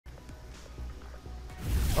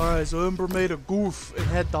Alright, so Ember made a goof and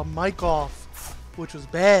had the mic off, which was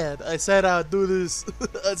bad. I said I'd do this.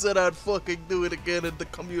 I said I'd fucking do it again in the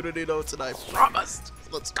community notes, and I promised.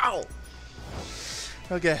 Let's go.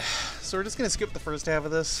 Okay, so we're just gonna skip the first half of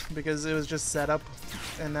this because it was just setup,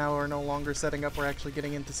 and now we're no longer setting up. We're actually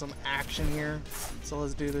getting into some action here. So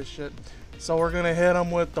let's do this shit. So we're gonna hit him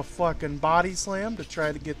with the fucking body slam to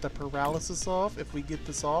try to get the paralysis off. If we get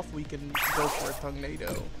this off, we can go for a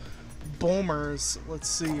Tangrowth. Boomers. Let's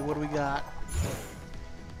see, what do we got?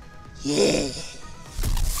 Yeah.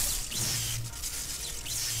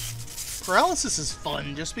 Paralysis is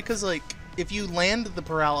fun just because, like, if you land the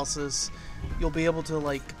paralysis, you'll be able to,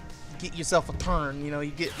 like, get yourself a turn. You know,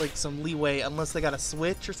 you get, like, some leeway. Unless they got a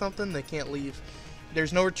switch or something, they can't leave.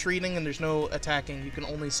 There's no retreating and there's no attacking. You can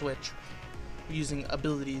only switch using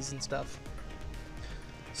abilities and stuff.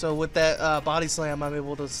 So with that body slam, I'm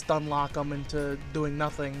able to stun lock them into doing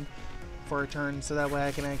nothing for a turn, so that way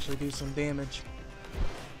I can actually do some damage.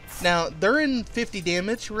 Now, they're in 50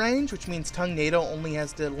 damage range, which means Tangrowth only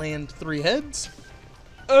has to land 3 heads.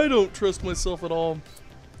 I don't trust myself at all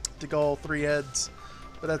to go all 3 heads,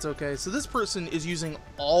 but that's okay. So this person is using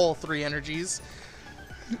all 3 energies,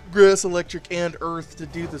 grass, electric, and earth, to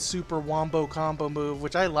do the super wombo combo move,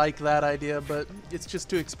 which I like that idea, but it's just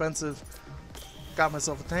too expensive. Got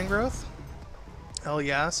myself a Tangrowth. Hell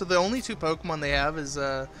yeah. So the only 2 Pokemon they have is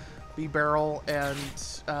B-Barrel and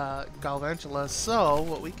Galvantula. So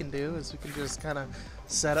what we can do is we can just kind of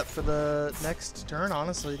set up for the next turn,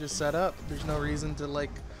 honestly. Just set up. There's no reason to, like,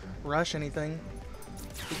 rush anything.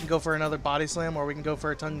 We can go for another Body Slam, or we can go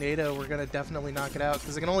for a Tangrowth. We're going to definitely knock it out,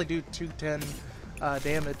 because it can only do 210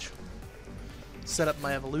 damage. Set up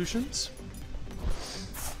my evolutions.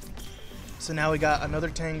 So now we got another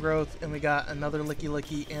Tangrowth, and we got another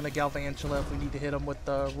Lickylicky, and a Galvantula if we need to hit them with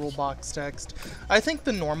the rule box text. I think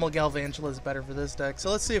the normal Galvantula is better for this deck, so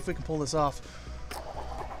let's see if we can pull this off.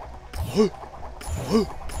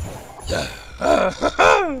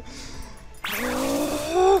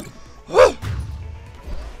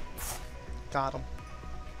 Got him.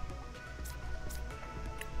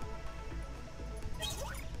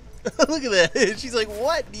 Look at that. She's like,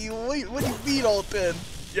 what do you mean all 10?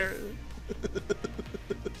 Yeah.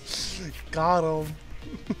 Got him.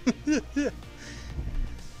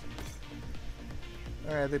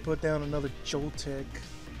 Alright, they put down another Joltik.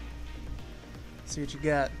 See what you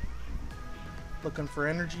got. Looking for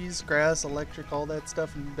energies, grass, electric, all that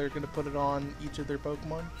stuff, and they're going to put it on each of their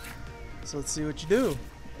Pokemon. So let's see what you do.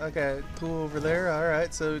 Okay, cool over there.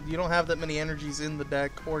 Alright, so you don't have that many energies in the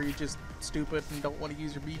deck, or you're just stupid and don't want to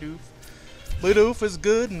use your Bidoof. Bidoof is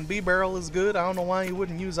good and B-Barrel is good. I don't know why you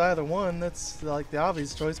wouldn't use either one. That's like the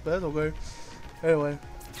obvious choice, but that's okay. Anyway,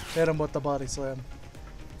 hit him with the body slam.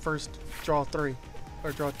 First, draw 3.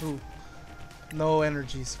 Or draw 2. No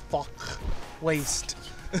energies. Fuck. Waste.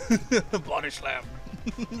 Body slam.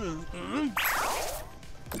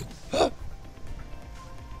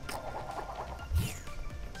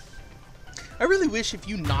 I really wish if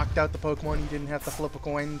you knocked out the Pokemon you didn't have to flip a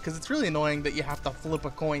coin, because it's really annoying that you have to flip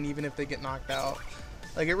a coin even if they get knocked out.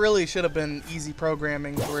 Like, it really should have been easy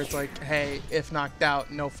programming where it's like, hey, if knocked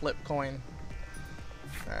out, no flip coin.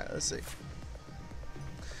 Alright, let's see.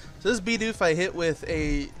 So this Bidoof I hit with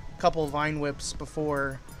a couple Vine Whips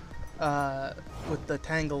before with the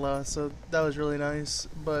Tangela, so that was really nice,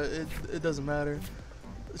 but it doesn't matter.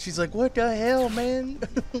 She's like, what the hell, man?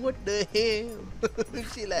 What the hell?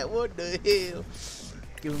 She like, what the hell?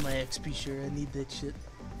 Give me my XP share. I need that shit.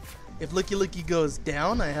 If Lickylicky goes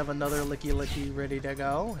down, I have another Lickylicky ready to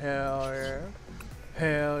go. Hell yeah.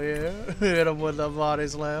 Hell yeah. Hit him with the body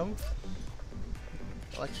slam.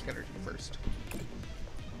 Electric energy first.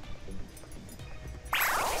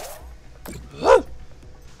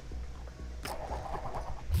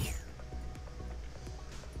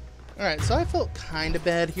 Alright, so I felt kind of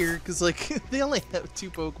bad here, because, like, they only have 2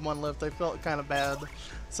 Pokemon left. I felt kind of bad.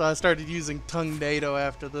 So I started using Tangrowth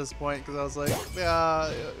after this point, because I was like,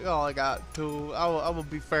 yeah, all I got 2. I will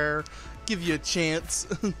be fair. Give you a chance.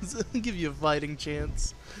 Give you a fighting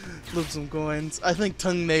chance. Flip some coins. I think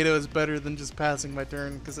Tangrowth is better than just passing my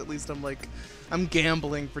turn, because at least I'm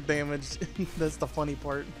gambling for damage. That's the funny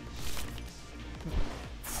part.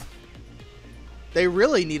 They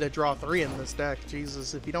really need a draw 3 in this deck.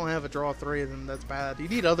 Jesus, if you don't have a draw 3, then that's bad. You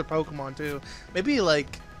need other Pokemon too. Maybe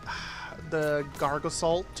like the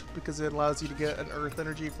Gargasalt, because it allows you to get an Earth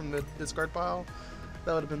energy from the discard pile.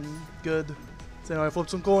 That would have been good. So anyway, flip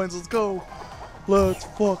some coins. Let's go. Let's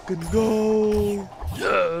fucking go.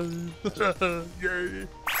 Yeah.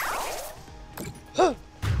 Yeah.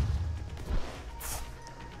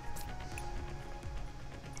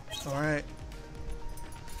 Alright.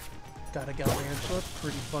 Got a Galvantula,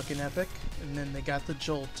 pretty fucking epic. And then they got the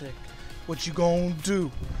Joltik. What you gonna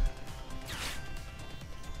do?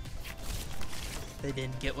 They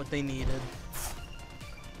didn't get what they needed.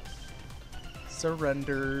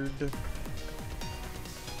 Surrendered.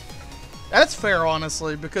 That's fair,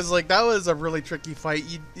 honestly, because like that was a really tricky fight.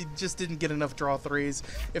 You just didn't get enough draw threes.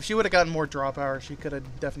 If she would have gotten more draw power, she could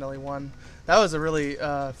have definitely won. That was a really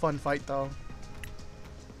fun fight, though.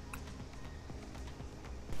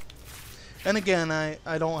 And again,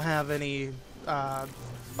 I don't have any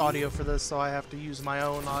audio for this, so I have to use my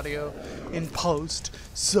own audio in post.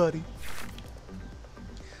 Suddy.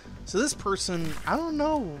 So this person, I don't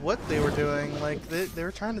know what they were doing. Like they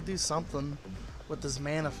were trying to do something with this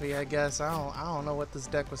Manaphy, I guess. I don't know what this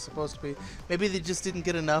deck was supposed to be. Maybe they just didn't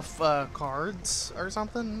get enough cards or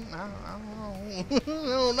something. I don't know. I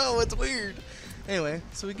don't know. It's weird. Anyway,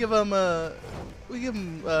 so we give them a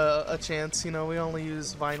chance. You know, we only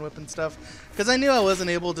use Vine Whip and stuff because I knew I wasn't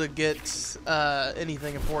able to get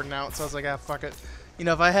anything important out. So I was like, ah, fuck it. You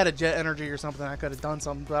know, if I had a Jet Energy or something, I could have done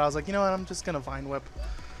something. But I was like, you know what? I'm just gonna Vine Whip.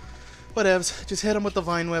 Whatevs, just hit him with the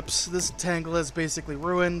Vine Whips. This Tangela is basically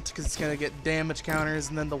ruined because it's going to get damage counters,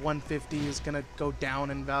 and then the 150 is going to go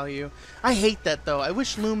down in value. I hate that, though. I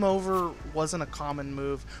wish Loom Over wasn't a common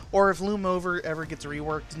move. Or if Loom Over ever gets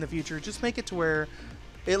reworked in the future, just make it to where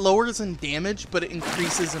it lowers in damage, but it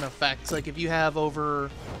increases in effect. Like, if you have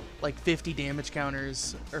over, like, 50 damage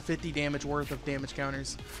counters, or 50 damage worth of damage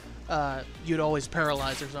counters, you'd always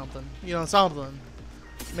paralyze or something. You know, something.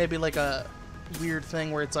 Maybe like a weird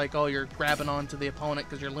thing where it's like, oh, you're grabbing onto the opponent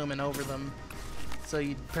because you're looming over them, so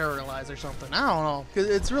you paralyze or something. I don't know, because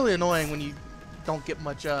it's really annoying when you don't get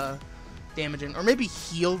much damage in, or maybe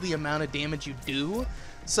heal the amount of damage you do.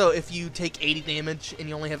 So if you take 80 damage and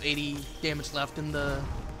you only have 80 damage left in the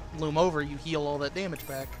loom over, you heal all that damage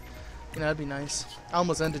back. You know, that'd be nice. I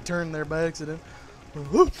almost ended turn there by accident.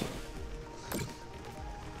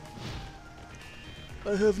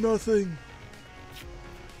 I have nothing.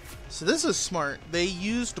 So this is smart. They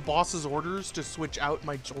used boss's orders to switch out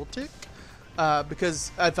my Joltik,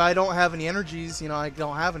 because if I don't have any energies, you know, I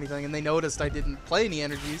don't have anything, and they noticed I didn't play any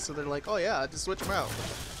energies, so they're like, oh yeah, just switch him out.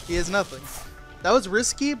 He has nothing. That was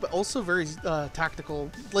risky, but also very tactical.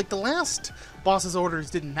 Like, the last boss's orders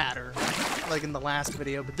didn't matter, like in the last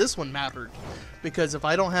video, but this one mattered, because if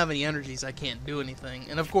I don't have any energies, I can't do anything.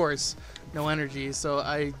 And of course, no energy, so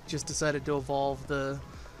I just decided to evolve the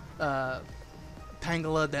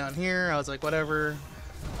Tangela down here. I was like, whatever,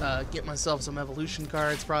 get myself some evolution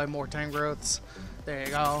cards, probably more Tangrowths. There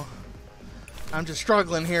you go. I'm just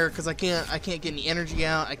struggling here because I can't get any energy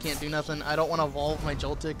out. I can't do nothing. I don't want to evolve my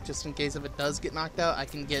Joltik just in case if it does get knocked out, I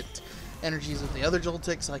can get energies with the other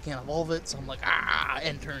Joltik, so I can't evolve it. So I'm like,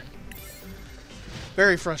 end turn.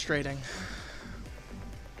 Very frustrating.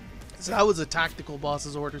 So that was a tactical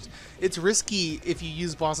boss's orders. It's risky if you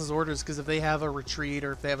use boss's orders because if they have a retreat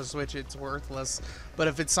or if they have a switch, it's worthless. But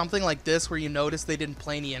if it's something like this where you notice they didn't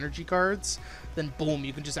play any energy cards, then boom,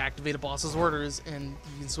 you can just activate a boss's orders and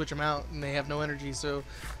you can switch them out and they have no energy, so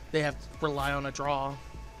they have to rely on a draw.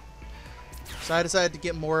 So I decided to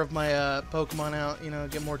get more of my Pokemon out, you know,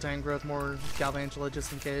 get more Tangrowth, more Galvantula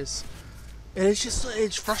just in case. And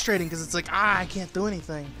it's frustrating because it's like, I can't do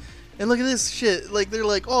anything. And look at this shit, like, they're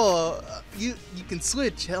like, oh, you can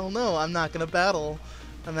switch. Hell no, I'm not going to battle.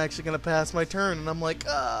 I'm actually going to pass my turn. And I'm like,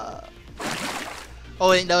 Oh,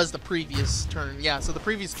 wait, that was the previous turn. Yeah, so the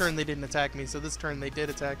previous turn they didn't attack me, so this turn they did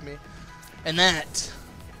attack me. And that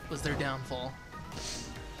was their downfall.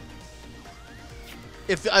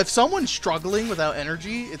 If someone's struggling without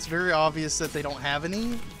energy, it's very obvious that they don't have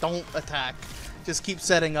any. Don't attack. Just keep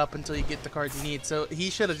setting up until you get the cards you need. So he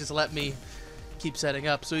should have just let me keep setting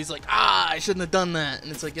up. So he's like, I shouldn't have done that.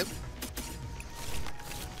 And it's like, yep.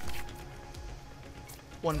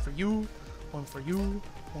 One for you, one for you,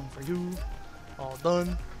 one for you. All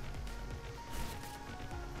done.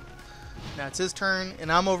 Now it's his turn,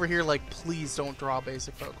 and I'm over here like, please don't draw a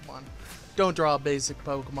basic Pokemon. Don't draw a basic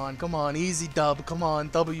Pokemon. Come on, easy dub. Come on,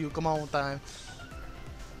 W. Come on, time.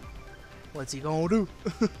 What's he gonna do?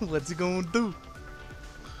 What's he gonna do?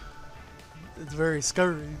 It's very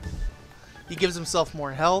scary. He gives himself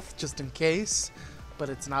more health just in case, but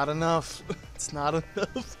it's not enough. It's not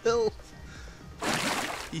enough health.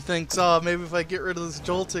 He thinks, oh, maybe if I get rid of this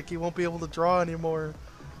Joltik, he won't be able to draw anymore.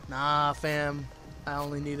 Nah, fam. I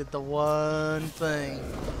only needed the one thing.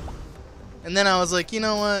 And then I was like, you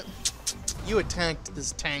know what? You attacked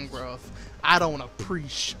this Tangrowth. I don't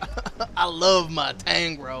appreciate. I love my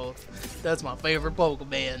Tangrowth. That's my favorite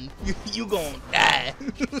Pokemon. You gonna die.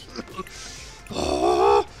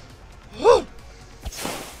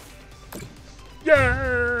 Yeah.